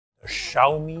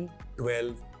Xiaomi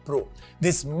 12 Pro.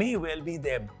 This may well be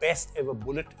their best ever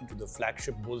bullet into the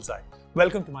flagship bullseye.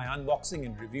 Welcome to my unboxing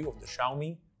and review of the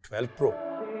Xiaomi 12 Pro.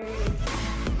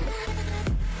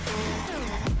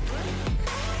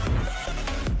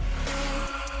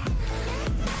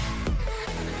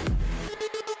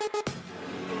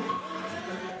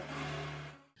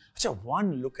 अच्छा,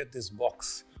 one look at this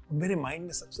box. मेरे mind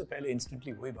में सबसे पहले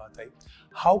instantly वही बात आई,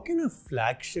 how can a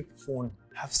flagship phone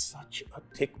have such a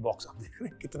thick box? आप देख रहे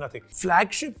हैं कितना thick.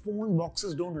 Flagship phone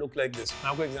boxes don't look like this. मैं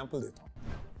आपको एग्जांपल देता हूँ।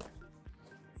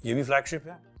 ये भी फ्लैगशिप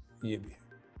है, ये भी है।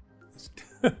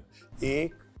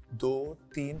 1, 2,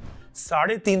 3,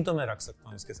 3.5 तो मैं रख सकता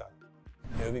हूँ इसके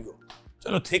साथ। Here we go.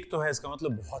 चलो थिक तो है, इसका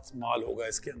मतलब बहुत माल होगा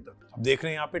इसके अंदर। अब देख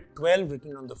रहे हैं यहाँ पे 12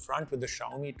 written on the front with the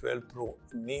Xiaomi 12 Pro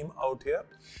name out here.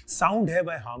 Sound है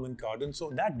by Harman Kardon, so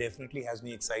that definitely has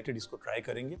me excited. इसको ट्राई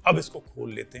करेंगे। अब इसको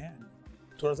खोल लेते हैं,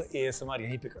 थोड़ा सा ASMR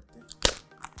यहीं पे करते हैं।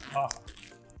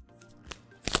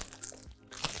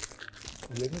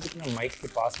 लेकिन कितना माइक के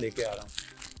पास लेके आ रहा हूँ,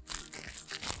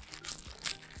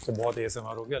 तो बहुत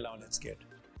ASMR हो गया। Now let's get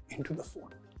into the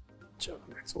phone.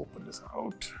 चलो let's open this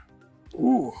out.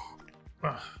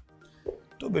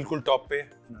 तो बिल्कुल टॉप पे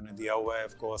इन्होंने दिया हुआ है,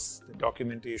 of course, the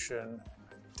documentation.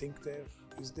 I think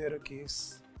is there a case?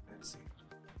 Let's see.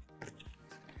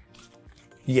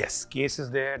 Yes, case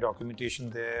is there, documentation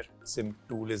there, SIM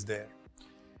tool is there,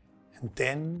 and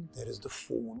then there is the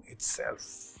phone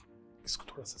itself.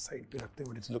 इसको थोड़ा सा साइड पे रखते हैं,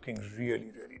 but it's looking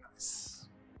really, really nice.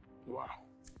 Wow.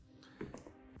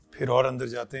 फिर और अंदर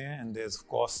जाते हैं, and there's of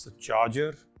course the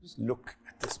charger. Just look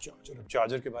at this charger. अब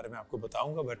चार्जर के बारे में आपको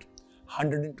बताऊंगा, but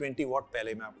 120 वॉट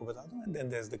पहले मैं आपको बता दूं, and then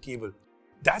there's the cable.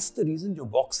 That's the reason जो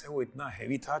बॉक्स है वो इतना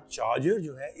हैवी था। चार्जर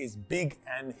जो है is big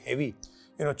and heavy.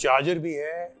 You know, charger भी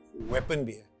है, वेपन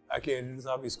भी है। Actually, एडिटर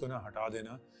साहब इसको ना हटा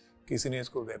देना, किसी ने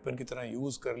इसको वेपन की तरह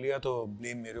यूज कर लिया तो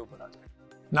ब्लेम मेरे ऊपर आ जाए।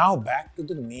 Now back to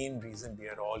the main reason we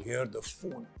are all here, the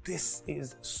phone. This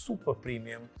is super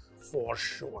premium for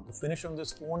sure. The finish on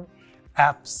this phone,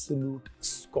 absolute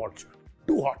scorcher.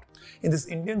 Too hot. In this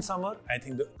Indian summer, I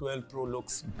think the 12 Pro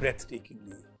looks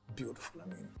breathtakingly beautiful. I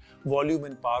mean, volume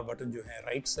and power button जो है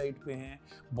right side पे हैं,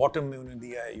 bottom में उन्होंने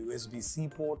दिया है USB-C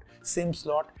port, SIM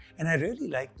slot, and I really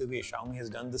like the way Xiaomi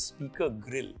has done the speaker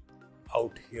grill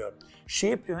out here.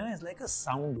 Shape जो है is like a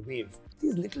sound wave.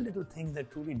 These little things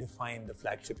that truly define the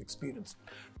flagship experience.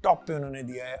 Top पे उन्होंने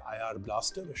दिया है IR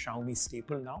blaster, a Xiaomi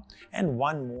staple now, and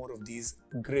one more of these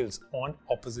grills on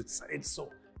opposite sides. So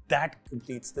that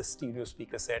completes the stereo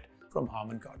speaker set from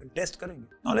Harman Kardon. Test करेंगे.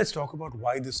 Now let's talk about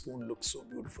why this phone looks so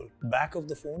beautiful. Back of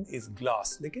the phone is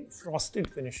glass, लेकिन frosted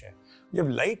finish है.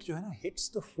 जब light जो है ना hits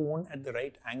the phone at the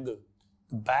right angle,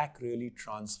 the back really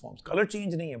transforms. Color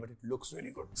change नहीं है, but it looks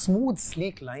really good. Smooth,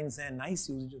 sleek lines है, nice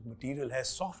usage of material है,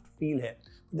 soft feel है,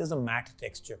 but there's a matte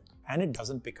texture, and it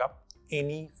doesn't pick up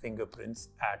any fingerprints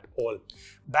at all.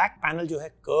 Back panel जो है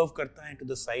curve करता है to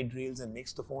the side rails and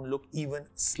makes the phone look even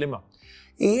slimmer.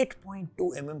 8.2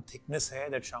 mm thickness है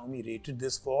that Xiaomi rated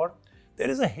this for. There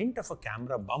is a hint of a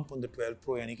camera bump on the 12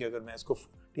 Pro, यानी कि अगर मैं इसको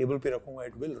टेबल पे रखूंगा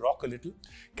it will rock a little.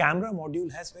 Camera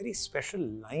module has very special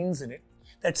lines in it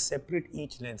that separate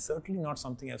each lens. Certainly not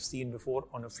something I've seen before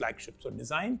on a flagship. So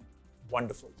design,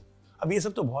 wonderful. अब ये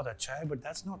सब तो बहुत अच्छा है, but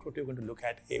that's not what you're going to look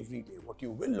at every day. What you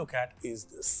will look at is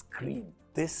the screen.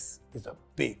 This is a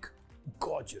big,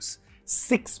 gorgeous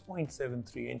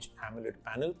 6.73-inch AMOLED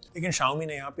panel. लेकिन Xiaomi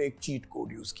ने यहाँ पे एक cheat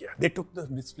code use किया. They took the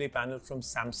display panel from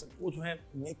Samsung. वो जो है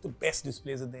make the best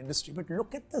displays in the industry. But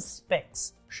look at the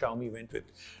specs Xiaomi went with.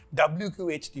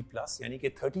 WQHD+, यानी कि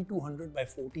 3200 by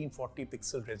 1440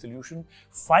 pixel resolution,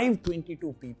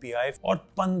 522 ppi और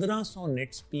 1500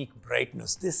 nits peak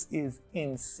brightness. This is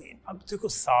insane. अब देखो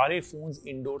सारे phones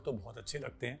indoor तो बहुत अच्छे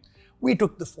लगते हैं. We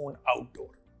took the phone outdoor.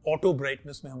 Auto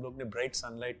brightness में हम लोग ने ब्राइट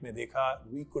सनलाइट में देखा,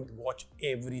 वी कुड वॉच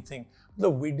एवरीथिंग।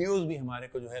 मतलब वीडियोस भी हमारे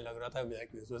को जो है लग रहा था लाइक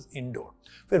दिस वाज इंडोर।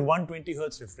 फिर 120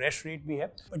 हर्ट्ज रिफ्रेश रेट भी है,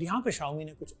 बट यहाँ पे Xiaomi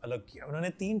ने कुछ अलग किया। उन्होंने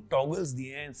 3 टॉगल्स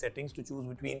दिए हैं settings to choose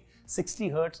between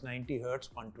 60 hertz, 90 hertz,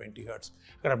 120 hertz.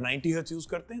 अगर आप 90 हर्ट्ज यूज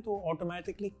करते हैं तो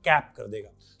ऑटोमेटिकली कैप कर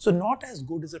देगा। So not as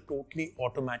good as a totally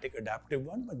automatic adaptive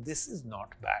one, but this is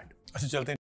not bad. अच्छा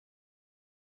चलते हैं।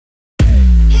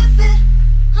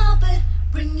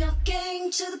 Bring your gang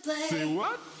to the play. Say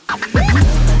what?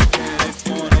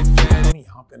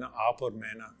 यहाँ पे ना आप और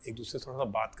मैं ना एक दूसरे से थोड़ा सा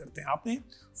बात करते हैं। आपने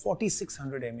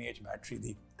 4600 mAh battery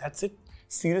the, that's it.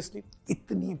 Seriously,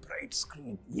 इतनी ब्राइट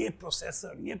स्क्रीन, ये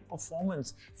प्रोसेसर, ये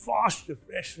performance, fast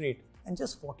refresh rate, and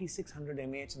just 4600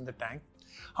 mAh in the tank.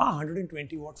 हाँ,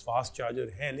 120 watt फास्ट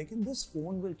चार्जर है, लेकिन this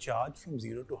phone will charge from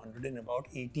 0 to 100 in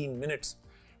about 18 minutes.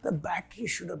 The battery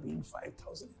should have been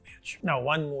 5000 mAh. Now,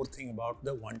 one more thing about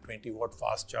the 120 watt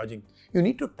fast charging. You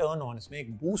need to turn on, इसमें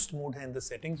एक boost mode है in the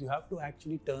settings. You have to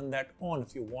actually turn that on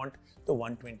if you want the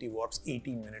 120 watts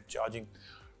 18-minute charging.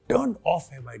 Turned off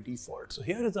है by default. So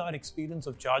here is our experience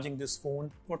of charging this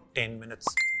phone for 10 minutes.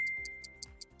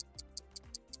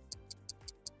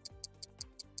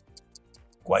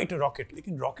 Quite a rocket.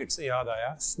 लेकिन rocket से याद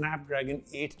आया, Snapdragon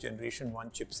 8 Generation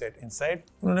 1 chipset inside.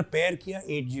 उन्होंने pair किया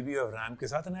 8GB of RAM के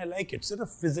साथ, and I like it.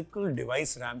 सिर्फ physical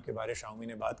device RAM के बारे Xiaomi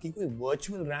ने बात की, कोई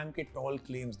virtual RAM के tall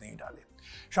claims नहीं डाले.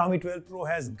 Xiaomi 12 Pro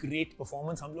has great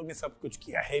performance. हम लोग ने सब कुछ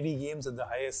किया. Heavy games at the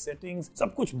highest settings.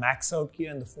 सब कुछ max out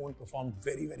किया and the phone performed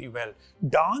very very well.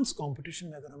 Dance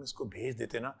competition में अगर हम इसको भेज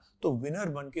देते ना, तो winner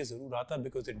बन के जरूर आता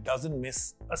because it doesn't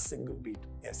miss a single beat.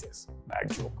 Yes,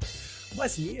 bad joke.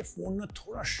 बस ये फोन ना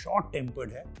थोड़ा short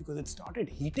tempered है because it started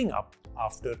heating up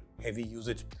after heavy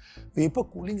usage. Vapor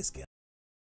cooling इसके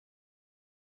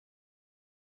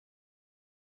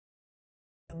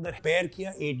अंदर पेयर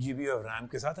किया 8GB of RAM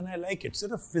के साथ, and I like it.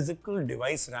 सिर्फ physical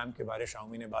device RAM के बारे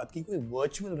Xiaomi ने बात की, कोई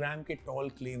virtual RAM के tall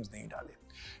claims नहीं डाले.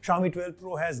 Xiaomi 12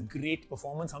 Pro has great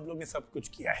performance. हम लोग ने सब कुछ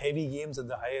किया. Heavy games at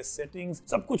the highest settings.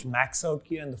 सब कुछ max out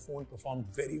किया and the phone performed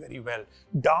very very well.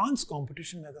 Dance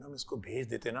competition में अगर हम इसको भेज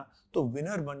देते ना, तो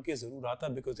winner बन के जरूर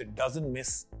आता because it doesn't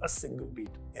miss a single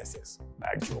beat. Yes,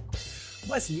 bad joke.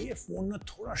 बस ये फोन ना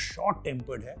थोड़ा short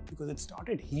tempered है because it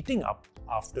started heating up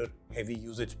after heavy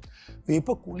usage.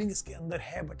 Vapor cooling इसके अंदर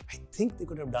है, but I think they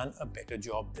could have done a better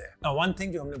job there. Now one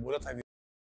thing जो हमने बोला था,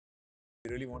 I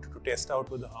really wanted to test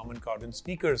out with the Harman Kardon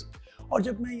speakers. और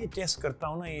जब मैं ये टेस्ट करता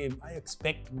हूँ ना, ये I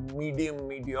expect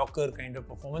mediocre kind of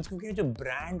performance, क्योंकि ये जो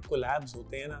brand collabs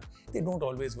होते हैं ना, they don't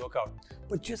always work out.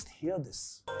 But just hear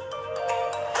this.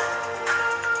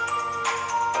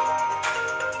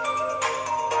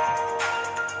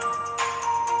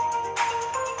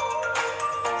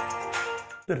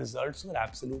 The results were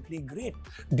absolutely great.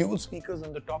 Dual speakers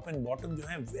on the top and bottom जो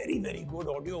हैं, very very good.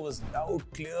 Audio was loud,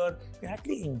 clear. You can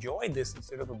actually enjoy this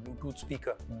instead of a Bluetooth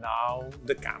speaker. Now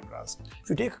the cameras. If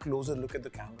you take a closer look at the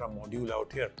camera module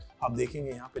out here, आप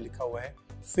देखेंगे यहाँ पे लिखा हुआ है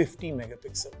 50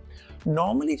 megapixel.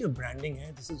 Normally जो branding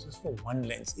है, this is just for one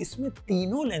lens. इसमें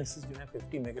तीनों lenses जो हैं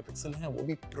 50 megapixel हैं, वो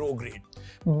भी pro grade.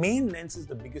 Main lens is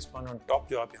the biggest one on top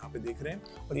जो आप यहाँ पे देख रहे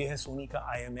हैं, और ये है Sony का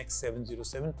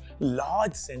IMX707.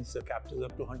 Large sensor captures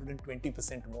up to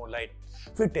 120% more light.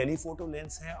 फिर telephoto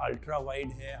lens है, ultra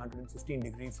wide है, 115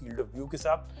 degree field of view के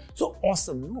साथ. So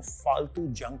awesome, no फालतू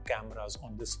junk cameras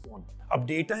on this phone. अब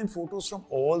daytime photos from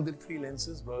all the three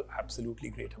lenses were absolutely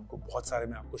great. हमको बहुत सारे,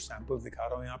 मैं आपको samples दिखा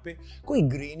रहा हूँ यहाँ पे. कोई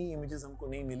grainy images हमको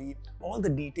नहीं मिली. All the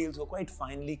details were quite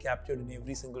finely captured in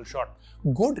every single shot.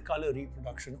 Good color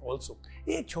reproduction also.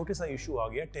 एक छोटे सा issue आ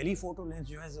गया. Telephoto lens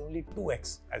जो है is only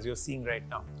 2x as you're seeing right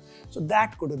now. So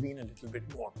that could have been a little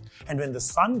bit more. And when the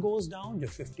sun goes down, जो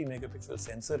 50 megapixel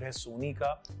sensor है Sony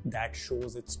का, that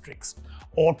shows its tricks.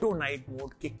 Auto night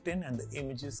mode kicked in and the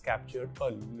images captured a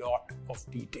lot of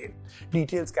detail.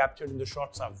 Details captured in the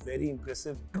shots are very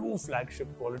impressive, true flagship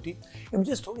quality.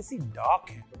 Images थोड़ी सी dark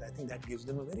है, but I think that gives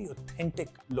them a very authentic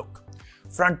look.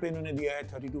 Front पे इन्होंने दिया है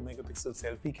 32 megapixel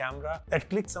selfie camera that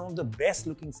clicked some of the best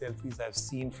looking selfies I've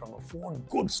seen from a phone.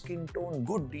 Good skin tone,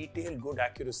 good detail, good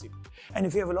accuracy. And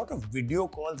if you have a lot of video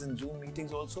calls and Zoom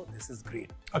meetings also, this is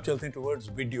great. अब चलते हैं towards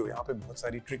video. यहाँ पे बहुत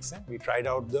सारी tricks हैं. We tried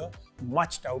out the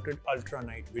much touted ultra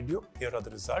night video. Here are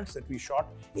the results that we shot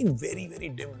in very very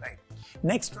dim light.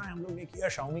 Next try हम लोग ने किया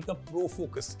Xiaomi का Pro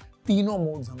Focus. तीनों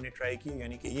modes हमने try किए,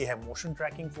 यानी कि ये है motion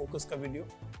tracking focus का video.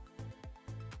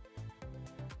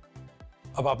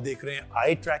 अब आप देख रहे हैं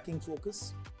eye tracking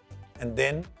focus and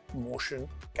then motion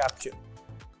capture.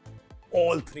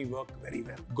 All three worked very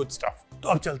well. Good stuff. तो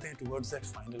अब चलते हैं towards that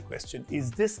final question.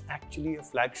 Is this actually a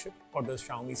flagship, or does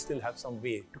Xiaomi still have some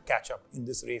way to catch up in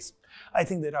this race? I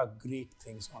think there are great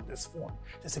things on this phone,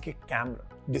 जैसे कि camera,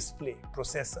 display,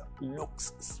 processor,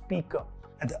 looks, speaker,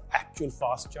 and the actual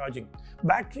fast charging.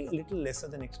 Battery a little lesser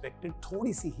than expected,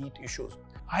 थोड़ी सी heat issues.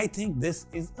 I think this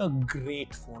is a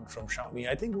great phone from Xiaomi.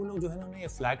 I think वो लोग जो है ना, ये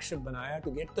flagship बनाया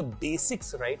to get the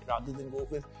basics right rather than go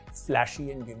with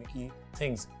flashy and gimmicky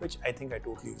things, which I think I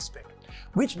totally respect.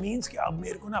 Which means कि अब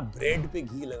मेरे को ना bread पे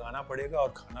घी लगाना पड़ेगा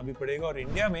और खाना भी पड़ेगा, और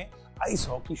इंडिया में ice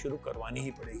hockey शुरू करवानी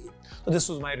ही पड़ेगी. So this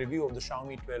was my review of the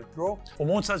Xiaomi 12 Pro. For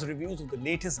more such reviews of the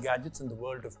latest gadgets in the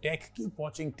world of tech, keep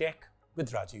watching Tech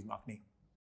with Rajiv Makni.